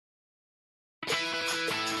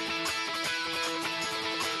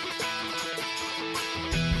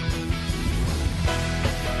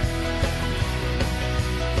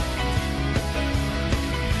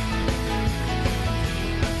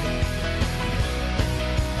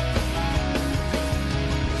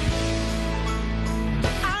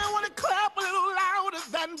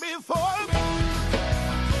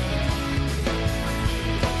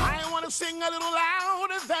little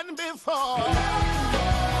louder than before.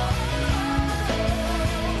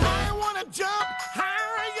 I want to jump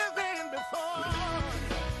higher than before.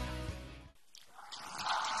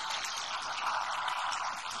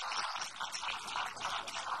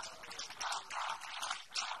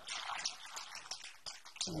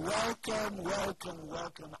 Welcome, welcome,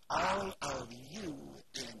 welcome, all of you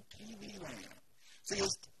in TV land. See,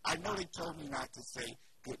 I know they told me not to say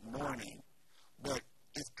good morning, but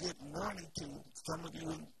it's good morning to some of you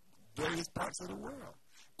in various parts of the world.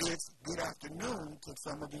 It's good afternoon to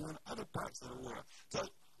some of you in other parts of the world. So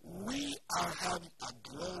we are having a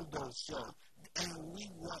global show, and we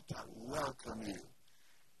want to welcome you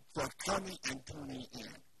for coming and tuning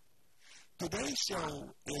in. Today's show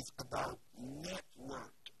is about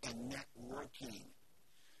network and networking.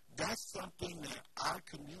 That's something that our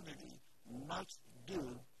community must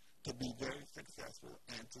do to be very successful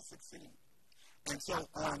and to succeed. And so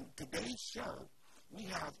on today's show, we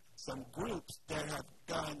have some groups that have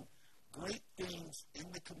done great things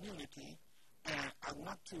in the community, and I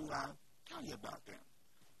want to tell you about them.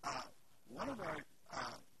 One of our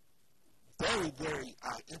very, very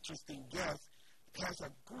interesting guests has a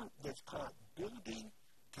group that's called Building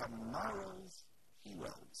Tomorrow's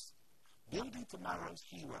Heroes. Building Tomorrow's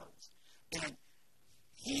Heroes. And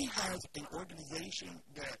he has an organization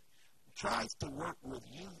that tries to work with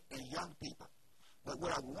youth and young people. But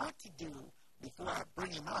what I want to do before I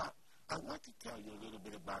bring him up, I want to tell you a little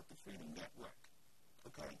bit about the Freedom Network.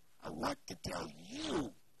 Okay? I want to tell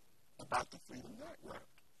you about the Freedom Network.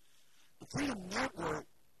 The Freedom Network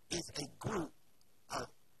is a group of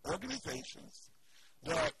organizations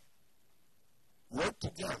that work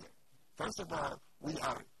together. First of all, we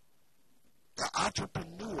are the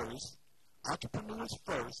entrepreneurs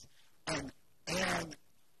first, and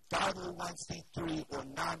 501c3 or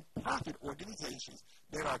nonprofit organizations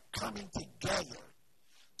that are coming together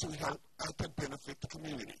to help us to benefit the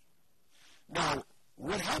community. Now,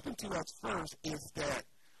 what happened to us first is that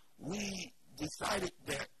we decided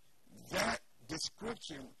that that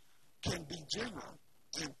description can be general,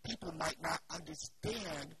 and people might not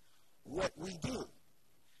understand what we do.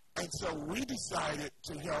 And so we decided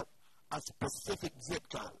to help a specific zip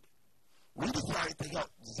code. We decided to help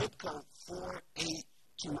zip code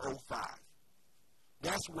 48205.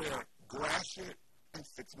 That's where Gratiot and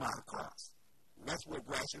 6 Mile cross. That's where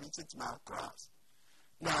Gratiot and 6 Mile cross.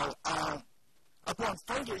 Now, upon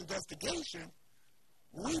further investigation,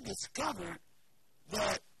 we discovered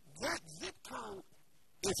that that zip code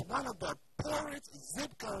is one of the poorest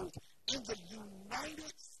zip codes in the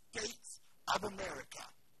United States of America.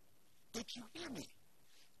 Did you hear me?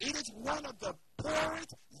 It is one of the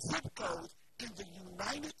poorest zip codes in the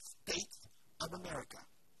United States of America.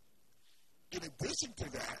 In addition to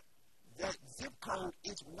that, that zip code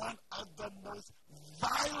is one of the most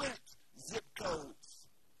violent zip codes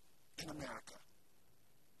in America.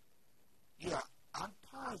 Yeah, I'm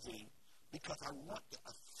pausing because I want the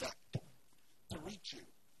effect to reach you.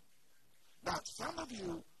 Now, some of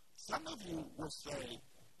you will say,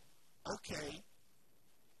 okay,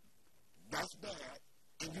 that's bad,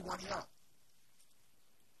 and you want help.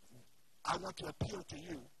 I want to appeal to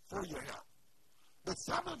you for your help. But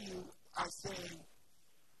some of you are saying,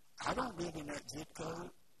 I don't live in that zip code,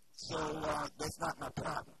 so that's not my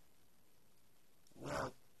problem.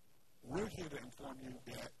 Well, we're here to inform you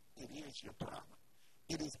that it is your problem.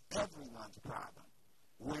 It is everyone's problem.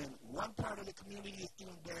 When one part of the community is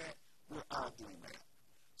doing bad, we're all doing bad.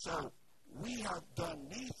 So we have done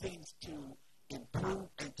many things to improve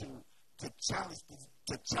and to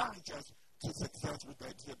challenge us to success with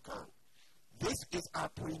that zip code. This is our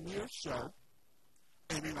premiere show,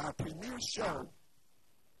 and in our premiere show,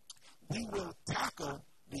 we will tackle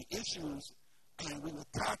the issues and we will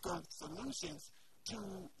tackle solutions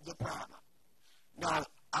to the problem. Now,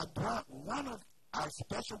 I brought one of our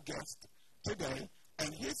special guests today,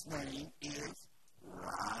 and his name is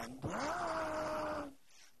Ron Brown.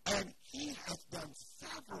 And he has done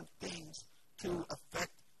several things to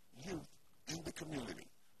affect youth in the community.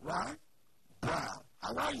 Ron Brown.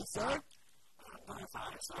 How are you, sir? I'm doing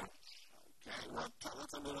fine, sir. Okay, well, tell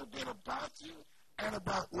us a little bit about you and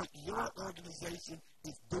about what your organization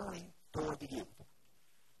is doing for the youth.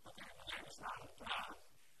 Okay, my name is Ron Brown.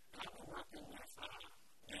 I've been working with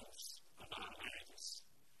youth of all ages,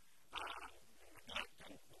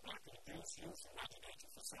 neglected youth and residential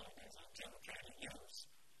facilities and educated youth,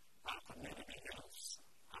 community youth.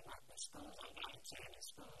 I work with schools. I'm volunteering in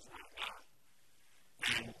schools right now.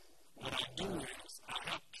 And what I do is I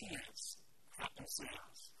help kids help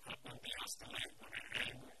themselves, help them de-escalate when they're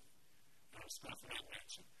angry, stuff of that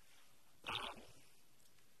nature.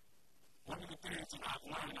 One of the things that I've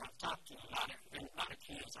learned, I've talked to a lot of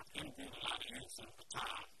kids, I've interviewed a lot of youth over the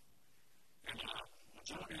time, and the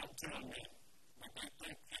majority of them tell me that they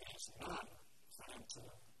think it is normal for them to,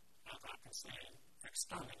 as I can say,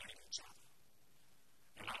 exterminate each other.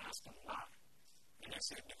 And I asked them why. And they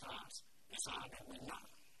said because it's all that we know.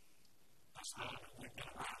 That's all that we've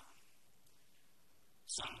been around.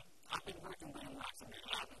 So I've been working with them right from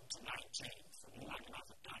 11 to 19 for more than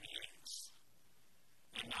over 30 years.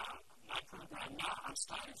 And my program now, I'm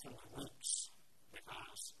starting from the roots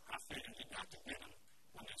because I figured you got to get them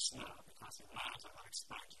when they're small because their lives are like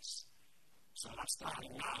sponges. So I'm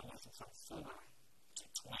starting now with them from 4 to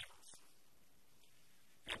 12.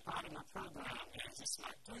 And part of my program is it's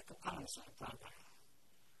like 3 components of the program.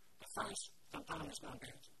 The first component is going to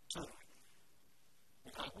be tutoring.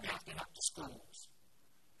 Because we have to help the schools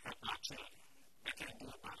help our children. They can't do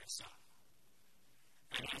it by themselves.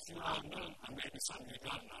 And as you all know, or maybe some of you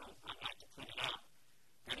don't know, I'd like to put it out,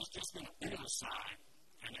 that it's just been a bill signed,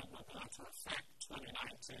 and it will go into effect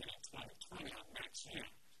 2019 and 2020 of next year,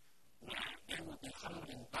 where they will be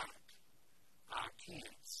holding back our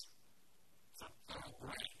kids from 3rd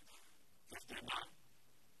grade if they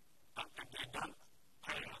don't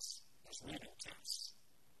pass this reading test.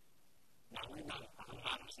 Now, we know a whole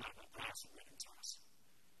lot of us not going to pass the reading test.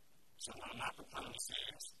 So what my proposal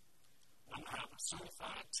is, I'm going to have a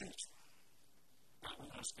certified teacher that we're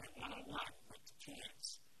going to spend one-on-one with the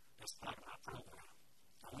kids as part of our program.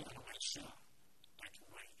 And we're going to make sure they can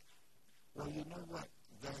read. Well, you know what?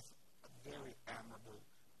 That's very admirable.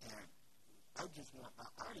 And I just want my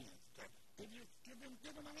audience to give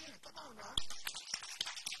them a hand. Come on now.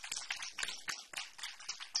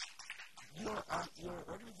 Your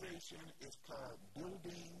organization is called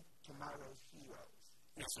Building Tomorrow's Heroes.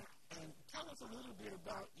 Yes, sir. And tell us a little bit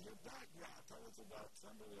about your background. Tell us about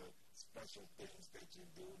some of the special things that you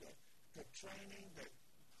do, the training that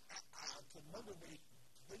to motivate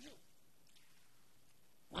the youth.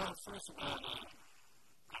 Well, first of all, I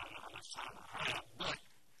don't know how much time I have, but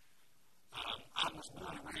I was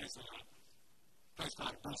born and raised in a place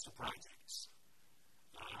called Brewster Projects.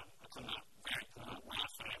 I come out very poor,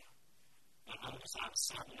 welfare. My oldest, I was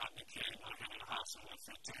 7, I became, I had a house when I was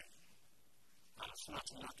 15. I was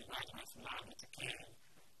fortunate enough to graduate from Martin Luther King.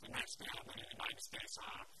 The next day, I went to the United States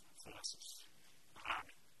Armed Forces, the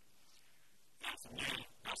Army. And from there,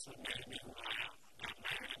 that's what made me who I am. I got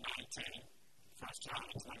married at 19, first child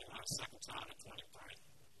at 21, second child at 23.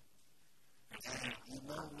 And you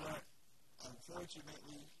know what?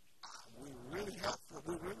 Unfortunately, we're really helpful.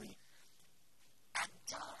 I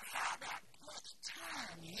don't have that much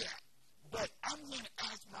time yet. But I'm going to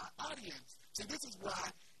ask my audience. See, this is why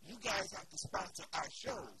you guys have to sponsor our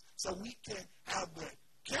shows, so we can have the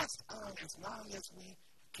guests on as long as we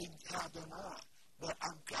can have them on. But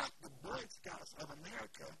I've got the Boy Scouts of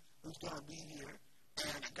America who's going to be here,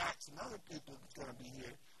 and I got some other people who's going to be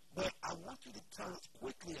here. But I want you to tell us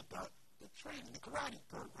quickly about the training, the karate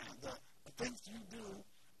program, the things you do,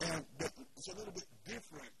 and it's a little bit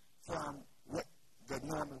different from what the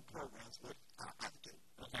normal programs would advocate.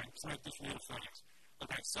 Okay, let's make this real fast.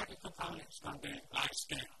 Okay, second component is going to be life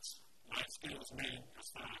skills. Life skills mean as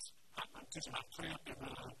far as I'm teaching how to clean up your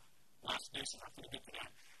room, wash dishes, I'm going to get to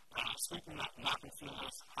that. Sweeping up, mopping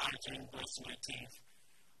floors, hygiene, brushing your teeth,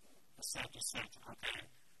 etc., etc. Okay.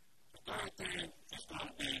 The third thing is going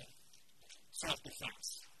to be self-defense.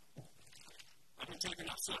 I've been taking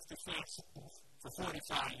up self-defense for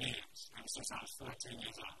 45 years, ever since I was 14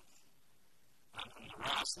 years old. I'm a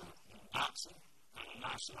wrestler, I'm a boxer, I'm a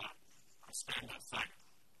martial art, I'm a stand-up fighter.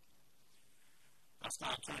 I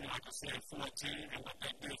started training, like I said, at 14, and what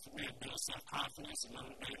that did for me, it built self-confidence and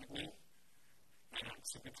motivated me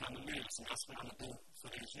to become a leader. So that's what I'm going to do for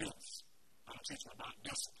these youth. I'm going to teach them about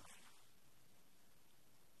discipline.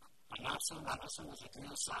 I'm also was a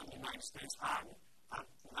drill sergeant in the United States Army.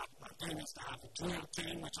 My thing is to have a drill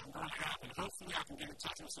team, which I'm going to have, and hopefully I can get in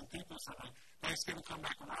touch with some people so when Thanksgiving come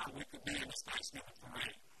back around, we could be in this Thanksgiving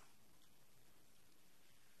parade.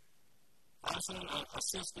 Also,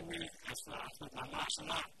 assisting me as far as with my martial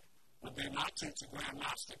art would be my teacher,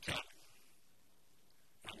 Grandmaster Kelly.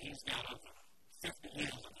 And he's got over 50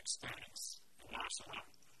 years of experience in martial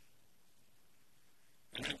art.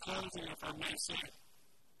 And in closing, if I may say,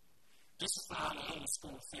 this is for all the old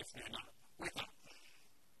school 50 and up. Wake up.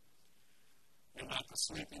 You're like a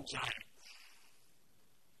sleeping giant.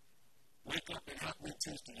 Wake up and help me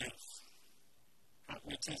teach the youth. Help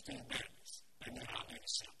me teach these babies. They need our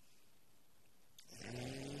leadership.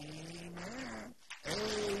 Amen.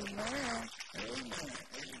 Amen. Amen.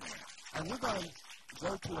 Amen. And we're going to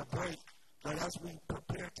go to a break, but as we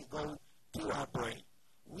prepare to go to our break,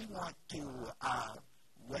 we want to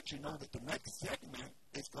let you know that the next segment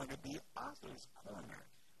is going to be Author's Corner.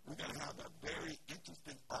 We're going to have a very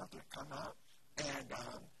interesting author come up, and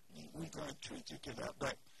we're going to treat you to that.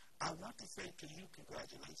 But I want to say to you,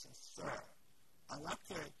 congratulations, sir. I want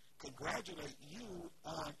to congratulate you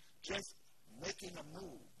on just making a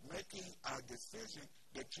move, making a decision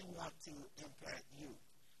that you want to impact you.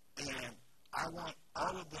 And I want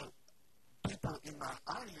all of the people in my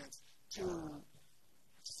audience to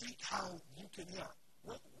see how you can help.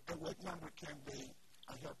 What number can they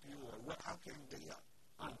help you, or how can they help?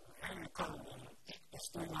 Area code is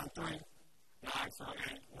 313-948-1878.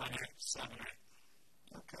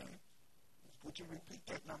 Okay. Would you repeat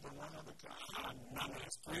that number one other time? Number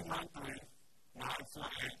is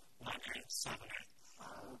 313-948-1878.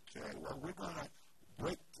 Okay. Well, we're going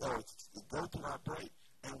to go to our break.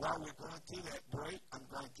 And while we're going to that break, I'm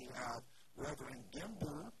going to have Reverend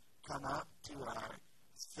Gimbu come up to our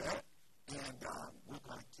set, and we're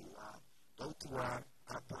going to go to our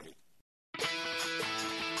break.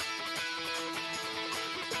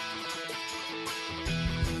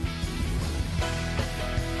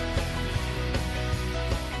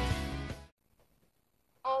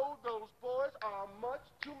 Oh, those boys are much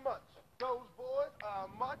too much. Those boys are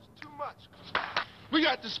much too much. We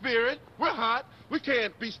got the spirit. We're hot. We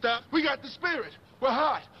can't be stopped. We got the spirit. We're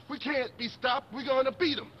hot. We can't be stopped. We're going to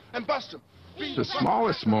beat them and bust them. The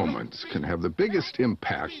smallest moments can have the biggest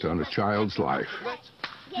impact on a child's life. Let's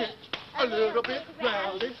get a little bit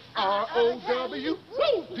rowdy. R-O-W-D-Y.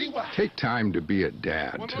 Take time to be a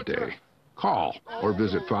dad today. Call or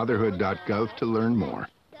visit fatherhood.gov to learn more.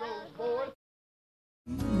 Those boys.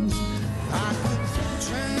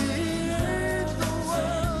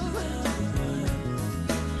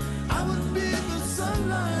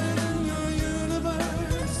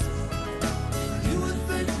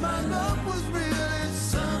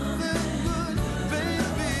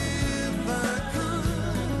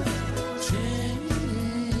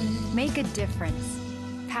 Make a difference.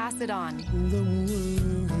 Pass it on.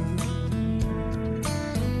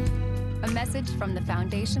 A message from the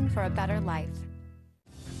Foundation for a Better Life.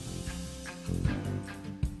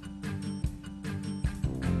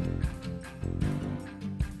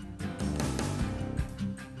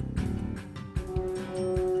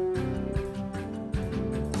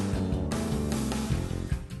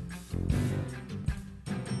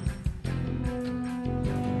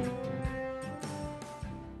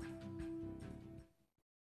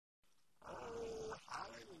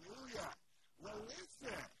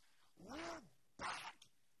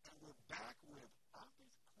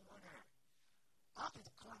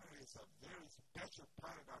 Is a very special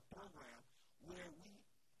part of our program where we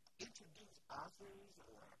introduce authors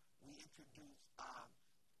or we introduce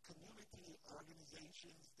community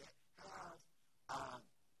organizations that have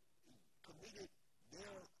committed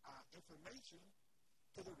their information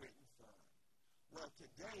to the written form. Well,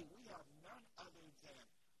 today we have none other than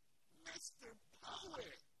Mr.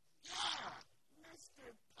 Poet. Yeah,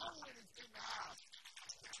 Mr. Poet is in the house.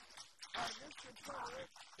 Mr. Poet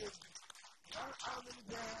is none other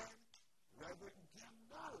than Reverend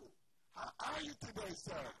Gimbu. How are you today,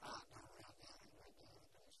 sir?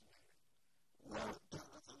 Well, tell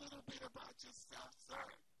us a little bit about yourself, sir.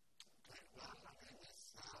 Okay, well, my name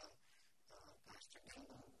is Pastor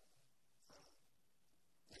Gimbu.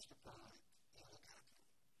 Mr. Poet,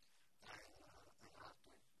 I'm an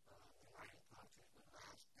author, writing poetry for the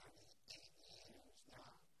last 38 years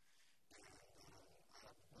now. And I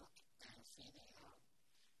have a book and a CD out.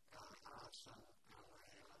 Also,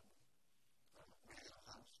 radio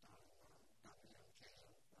host on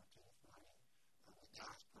WMKM 1440, the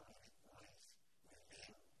God's Poetic Voice,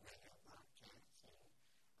 radio broadcasting.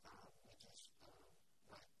 We just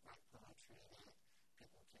write poetry that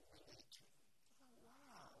people can relate to.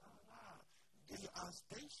 Oh, wow. The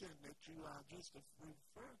station that you just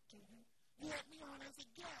referred to, you had me on as a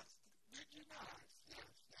guest, did you not? Yes.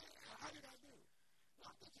 How did I do?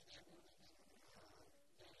 Well, did you get me?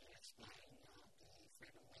 Explain the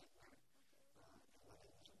Freedom Network, what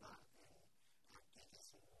it was about, and I think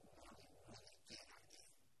it's a really, really good idea. Yes,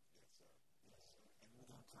 sir. And we're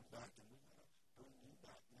going to come back and we're going to bring you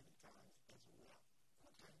back many times as well.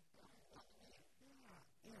 Okay?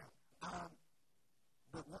 Yeah.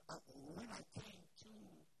 But when I came to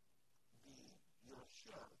your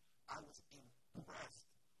show, I was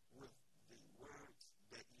impressed with the words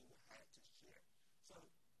that you had to share. So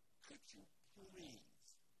could you please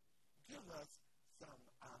give us some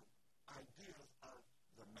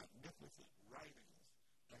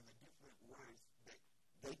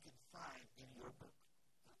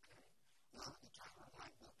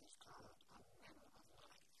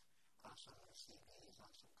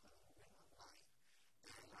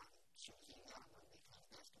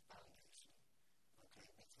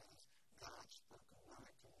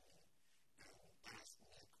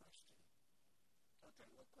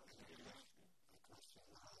Okay, what question did he ask you? The question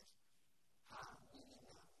was, how do you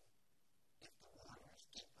know if the water is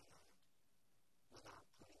deep enough without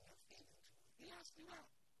putting your feet into it? He asked you that.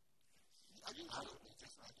 Are you sure?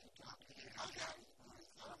 Just like you talked to him. Okay. Okay.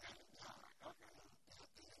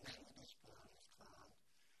 The name of this poem is called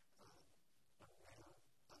A Riddle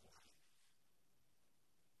of Life.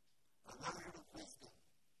 A word of wisdom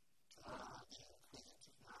to all the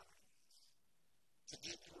inquisitive minds, to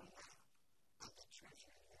give you a map of the treasure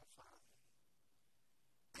in your father.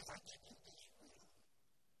 As I give you this riddle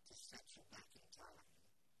to set you back in time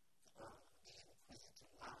for all the inquisitive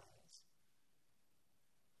minds,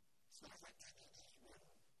 so as I give you this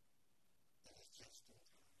riddle, it is just in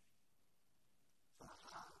time. For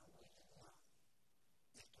how will you know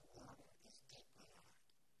if the water is deep or not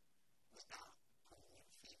without putting your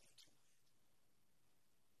feet into it?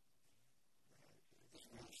 It's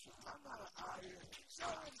really short. I'm not an audience. Show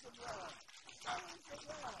him some love. Show him some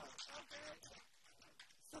love. Okay.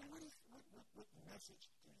 So what message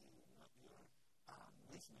do you want your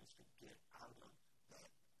listeners to get out of that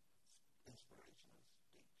inspirational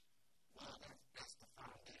speech? Well, that's the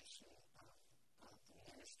foundation of the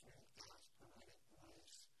ministry, God's Poetic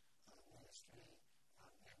Voice ministry.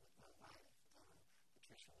 And with my wife,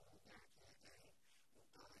 Patricia Woolbeck,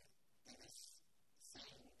 it is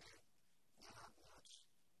saying that God wants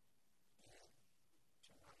you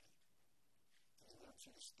to write. He wants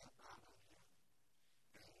you to step out on Him.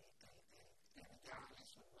 And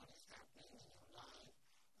regardless of what is happening in your life,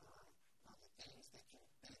 or the things that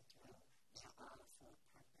you've been through, they're all for a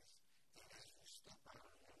purpose. And as you step out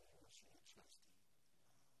on Him, He wants you to trust Him.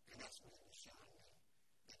 And that's what He was showing me.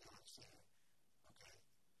 That God said, okay,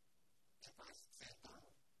 if I say go,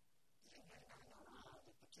 you may not know all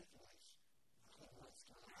the particulars of what's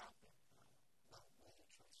going to happen. But will you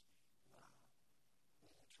trust me?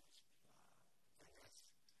 Will you trust me? And that's the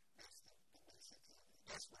basic of it.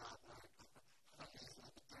 That's what I've learned from these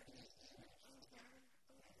like 38 years.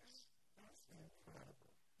 That's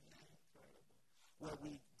incredible. Incredible. Well,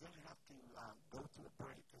 we're going to have to go to a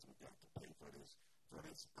break because we got to pay for this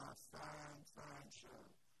fine show.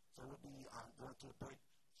 So we'll be going to a break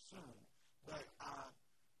soon. But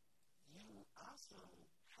you also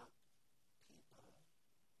help people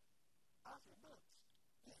author books.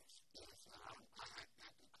 Yes. I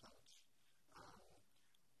do coach.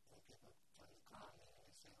 When people tend to call me and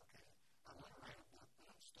they say, okay, I want to write a book, but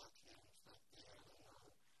I'm stuck here, I'm stuck there, I don't know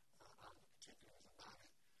all the particulars about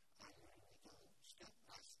it. I usually go step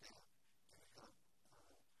by step to help a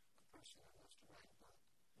person who wants to write a book.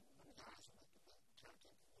 The guys who make the book, tell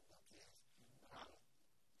them what the book is. But I'm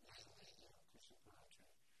mainly Christian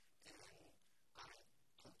poetry, and I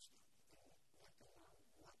coach them and let them know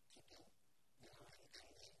what to do. And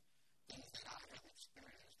the things that I have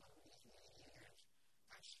experienced over these many years,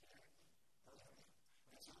 I share them with them.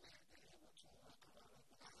 And so they're able to look around it.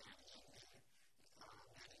 When I had a young man,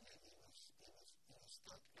 he was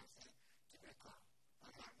stuck, and I said, give me a call. I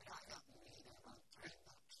helped him read and wrote 3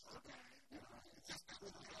 books. Okay. It's just that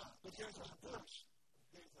little help. But there's a book.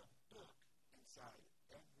 There's a book inside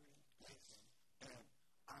every person, and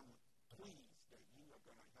I'm pleased that you are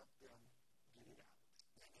going to help them get it out.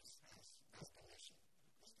 That's the mission,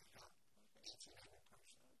 is to help each and every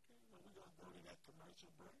person. Okay, well, we're going to go to that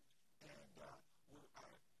commercial break, and our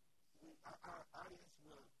audience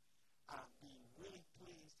will be really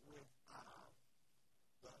pleased with the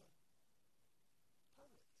poets.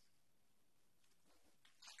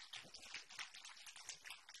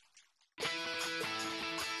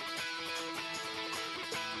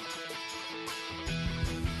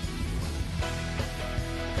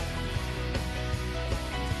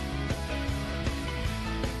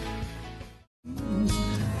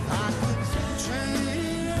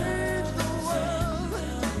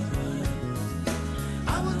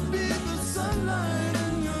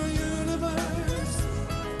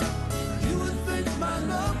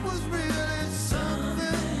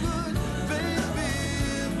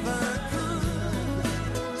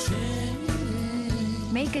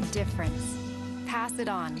 Make a difference. Pass it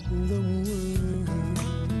on.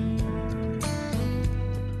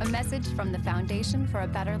 A message from the Foundation for a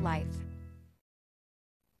Better Life.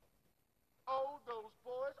 Oh, those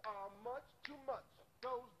boys are much too much.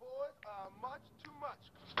 Those boys are much too much.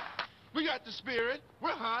 We got the spirit.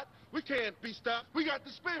 We're hot. We can't be stopped. We got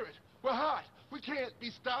the spirit. We're hot. We can't be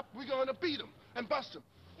stopped. We're going to beat them and bust them.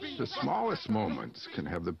 The smallest moments can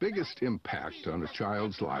have the biggest impact on a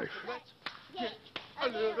child's life. Let's get a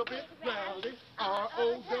little bit rowdy.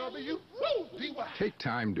 R-O-W-D-Y. Take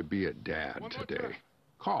time to be a dad today.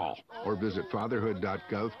 Call or visit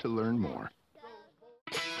fatherhood.gov to learn more.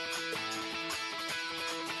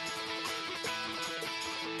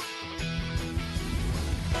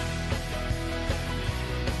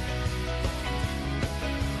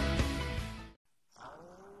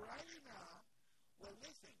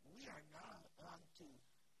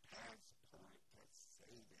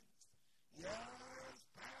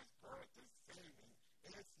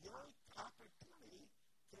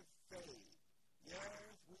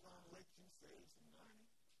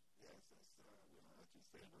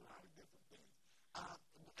 saying a lot of different things.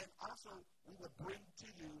 And also, we will bring to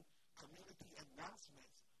you community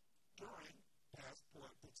announcements during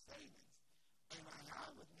Passport to Savings. And I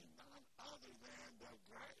have with me none other than the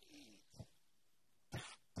great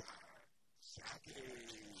Dr. Jackie.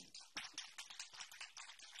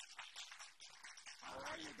 How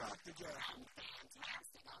are you, Dr. Jackie? I'm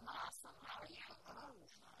fantastic. I'm awesome. How are you? Oh,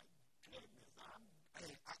 my goodness.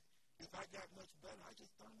 If I got much better, I just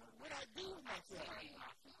don't know what I do with myself.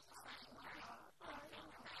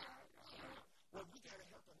 Well, we got to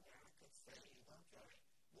help America save, okay?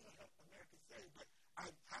 We got to help America save. But I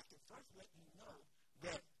have to first let you know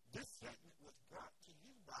that this segment was brought to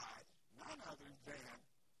you by none other than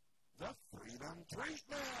the Freedom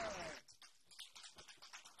Treatment.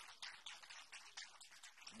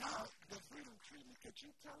 Now, the Freedom Treatment, could you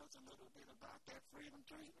tell us a little bit about that Freedom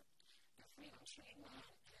Treatment? The Freedom Treatment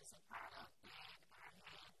is a product that I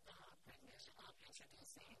had the privilege of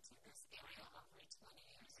introducing to this area over 20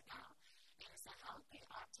 years ago. And it's a healthy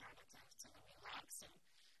alternative to the relaxer.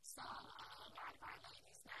 So a lot of our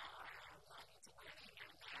ladies now are wanting to wear their hair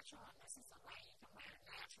natural, and this is a way you can wear it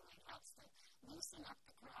naturally. It helps to loosen up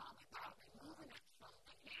the curl without removing it from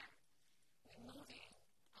the hair. Removing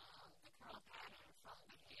the curl pattern from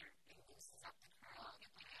the hair, it loosens up the curl, it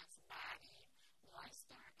adds body,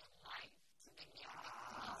 moisture, and life to the hair.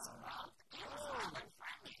 It's growth and it's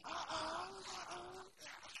color-friendly.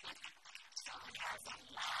 So it has a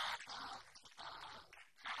lot of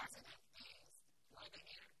positive things for the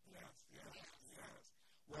hair. Yes.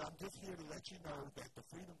 Well, I'm just here to let you know that the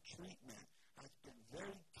Freedom Treatment has been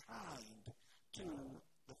very kind to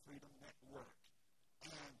the Freedom Network.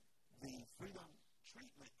 And the Freedom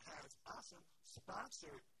Treatment has also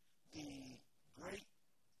sponsored the Great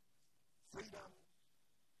Freedom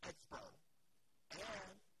Expo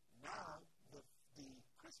and now the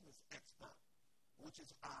Christmas Expo, which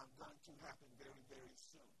is going to happen very, very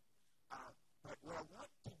soon. But what I want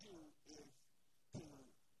to do is to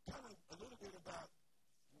tell a little bit about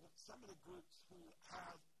some of the groups who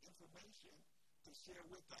have information to share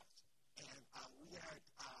with us. And we had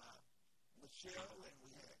Michelle and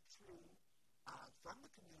we had True from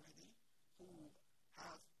the community who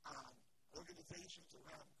have organizations, who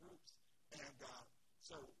have groups. And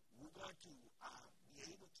so we're going to be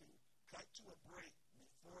able to cut to a break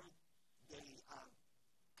before they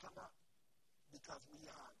come up because we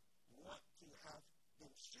want to have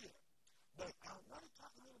them share. But I want to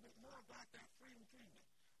talk a little bit more about that Freedom Treatment.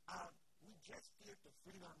 We just did the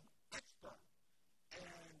Freedom Expo,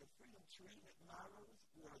 and the Freedom Treatment models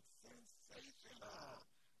were sensational.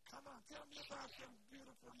 Come on, tell me about them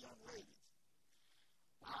beautiful young ladies.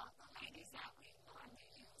 Well, the ladies that we normally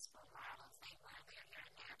use for models, they wear their hair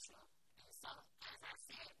natural. And so, as I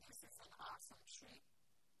said, this is an awesome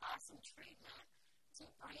treatment to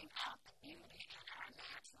bring out the beauty in our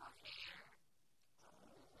natural hair.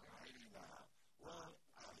 Alrighty now. Well,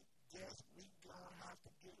 I guess we're going to have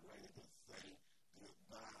to get ready to say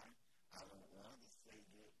goodbye. I don't want to say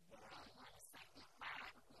goodbye. I don't want to say goodbye,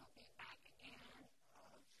 but we'll be back again.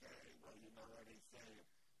 Okay, well, you know what they say,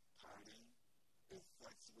 party is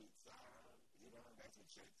such sweet sorrow. You know, that's what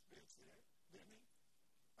Shakespeare said, didn't he?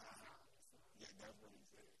 Yeah, that's what he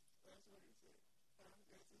said.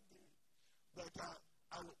 Yes, indeed. But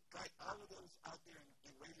I would like all of those out there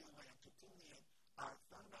in Radio Land to tune in. Our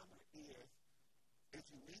phone number is, if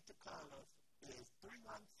you need to call us, is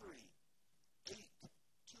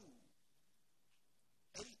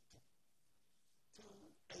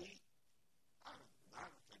 313-828. I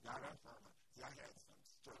forgot our phone number. See, I had some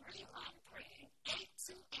stories.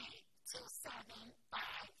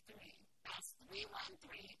 313-828-2753. That's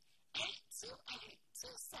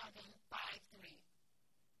 313-828-2753.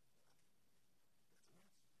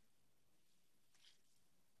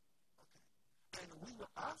 And we were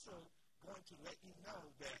also going to let you know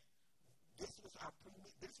that this was our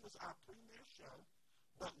premiere show,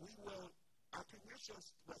 but our premiere show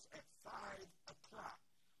was at 5 o'clock.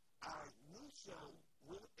 Our new show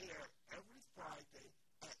will air every Friday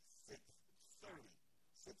at 6:30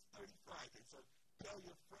 Friday. So tell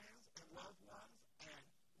your friends and loved ones, and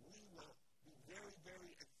we will be very,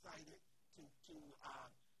 very excited to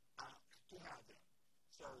have them.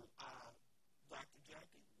 So, Dr.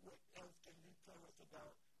 Jackie, what else can you tell us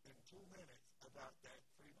about in 2 minutes about that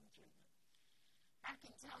Freedom Treatment? I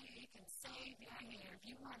can tell you can save your hair. If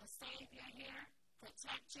you want to save your hair,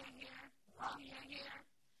 protect your hair, grow your hair,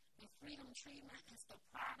 the Freedom Treatment is the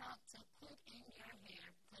product to put in your hair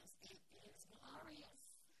because it is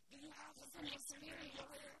glorious. Do you have an experience?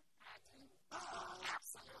 I do.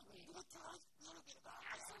 Absolutely. Can you tell us a little bit about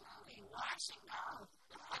that? Absolutely. Wash and go.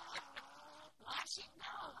 Wash it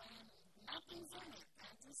go, and nothing's in it. I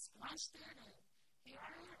just squashed it, and here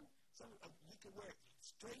I am. So you can wear it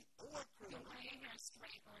straight or curly. You can wear your hair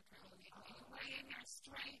straight or curly. When you wear your hair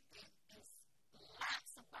straight, it's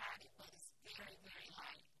lots of body, but it's very, very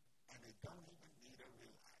light. And they don't even need a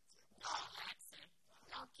relaxer. No relaxer.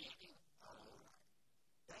 No kidding. All right.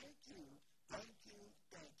 Thank you. Thank you.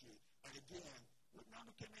 Thank you. And again, what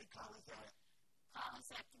number can they call us at? Call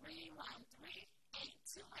us at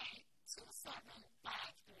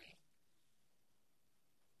 313-828-2753.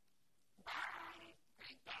 Bye.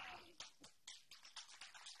 Great day.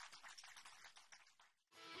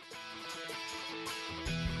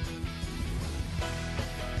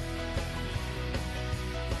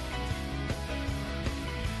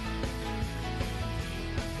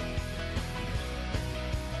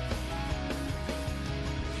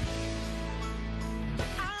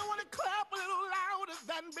 I want to clap a little louder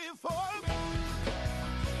than before.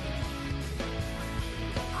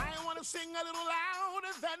 I want to sing a little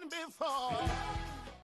louder than before.